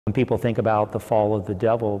When people think about the fall of the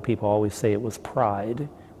devil, people always say it was pride,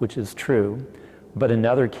 which is true. But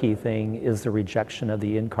another key thing is the rejection of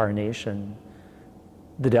the incarnation.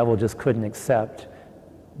 The devil just couldn't accept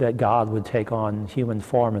that God would take on human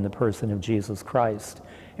form in the person of Jesus Christ,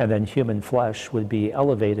 and then human flesh would be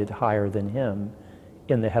elevated higher than him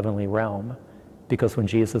in the heavenly realm. Because when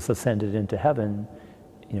Jesus ascended into heaven,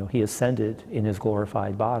 he ascended in his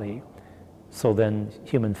glorified body. So then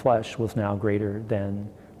human flesh was now greater than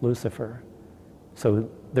Lucifer. So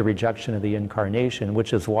the rejection of the incarnation,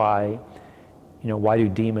 which is why, why do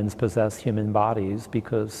demons possess human bodies?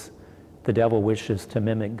 Because the devil wishes to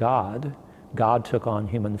mimic God. God took on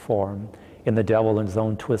human form, and the devil in his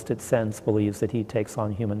own twisted sense believes that he takes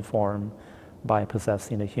on human form by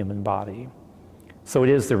possessing a human body. So it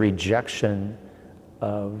is the rejection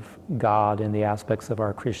of God in the aspects of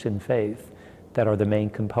our Christian faith that are the main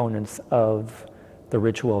components of the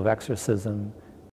ritual of exorcism